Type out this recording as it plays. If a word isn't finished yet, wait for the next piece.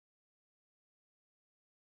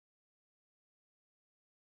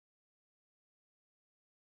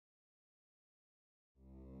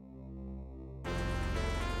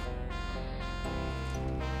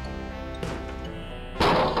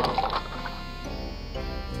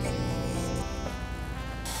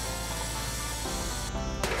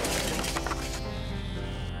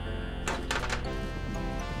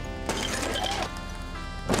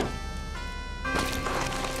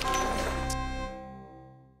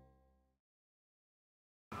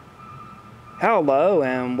Hello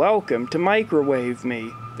and welcome to Microwave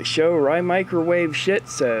Me, the show where I microwave shit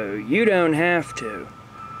so you don't have to.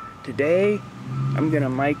 Today, I'm gonna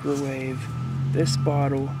microwave this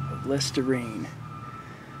bottle of Listerine.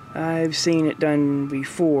 I've seen it done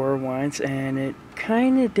before once and it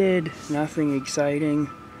kinda did nothing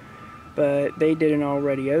exciting, but they did an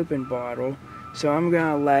already open bottle, so I'm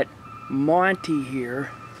gonna let Monty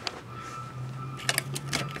here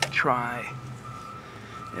try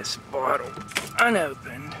this bottle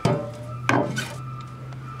unopened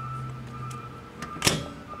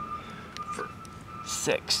for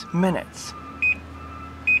 6 minutes.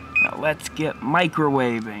 Now let's get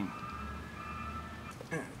microwaving.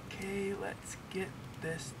 Okay, let's get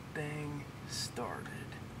this thing started.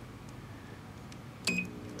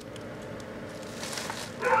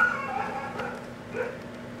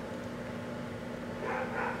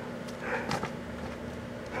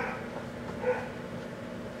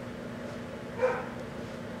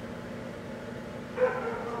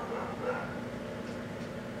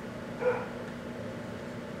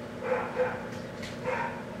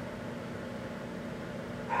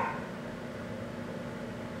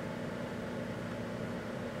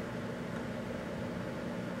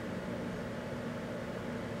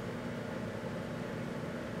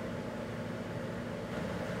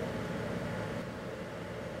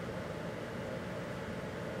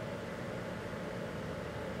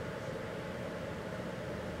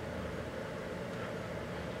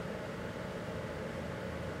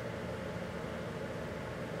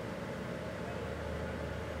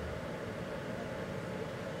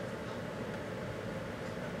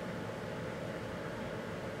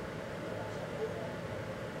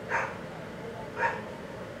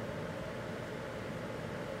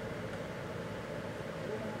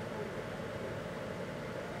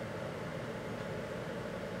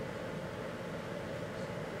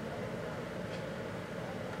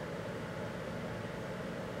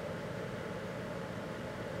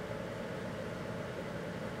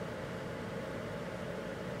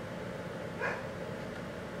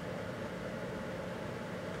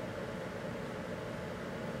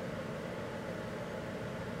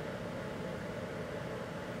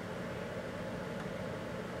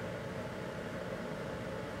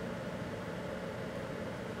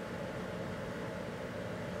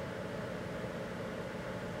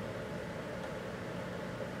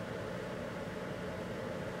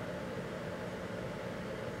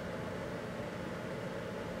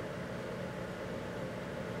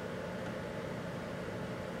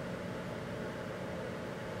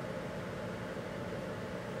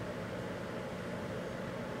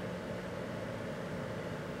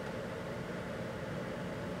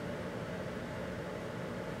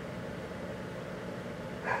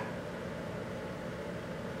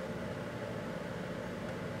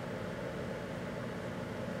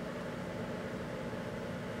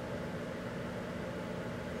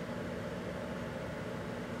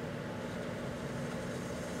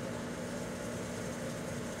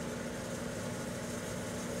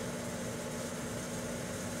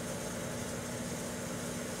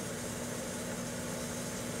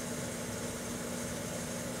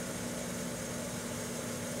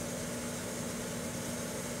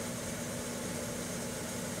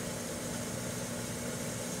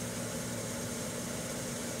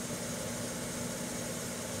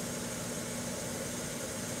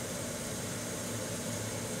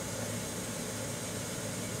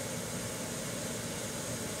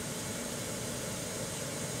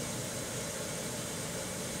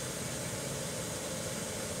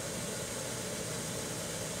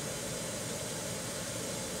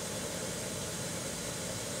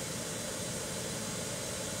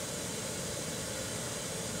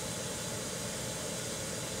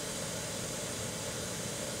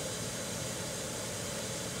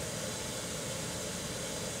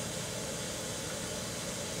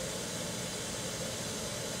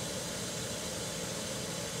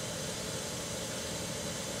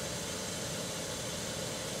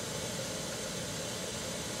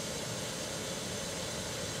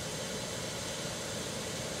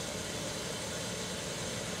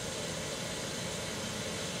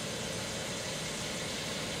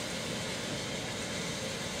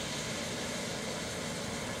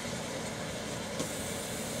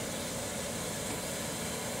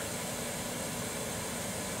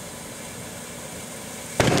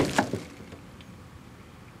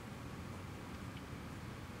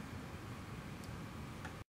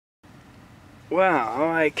 Wow,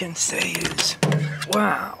 all I can say is,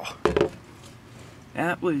 wow,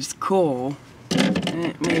 that was cool, and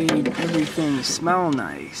it made everything smell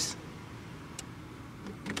nice.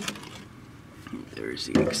 There's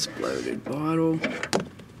the exploded bottle,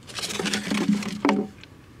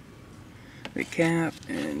 the cap,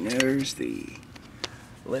 and there's the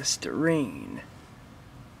Listerine.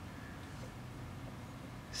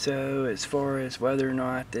 So as far as whether or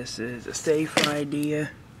not this is a safe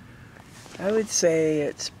idea, I would say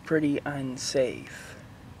it's pretty unsafe.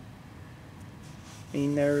 I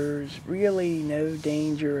mean, there's really no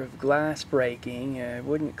danger of glass breaking. I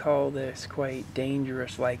wouldn't call this quite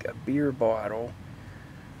dangerous like a beer bottle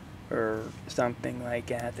or something like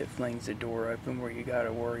that that flings the door open where you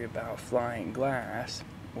gotta worry about flying glass,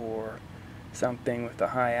 or something with a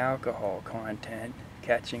high alcohol content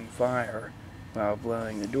catching fire while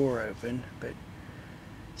blowing the door open. But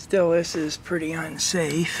still, this is pretty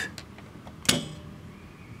unsafe,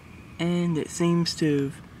 and it seems to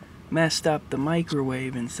have messed up the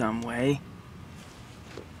microwave in some way.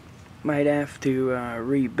 Might have to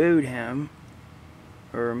reboot him,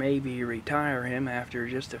 or maybe retire him after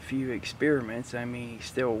just a few experiments. I mean, he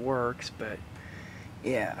still works, but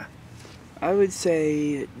yeah. I would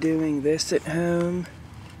say doing this at home,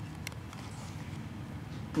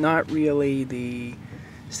 not really the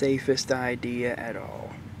safest idea at all.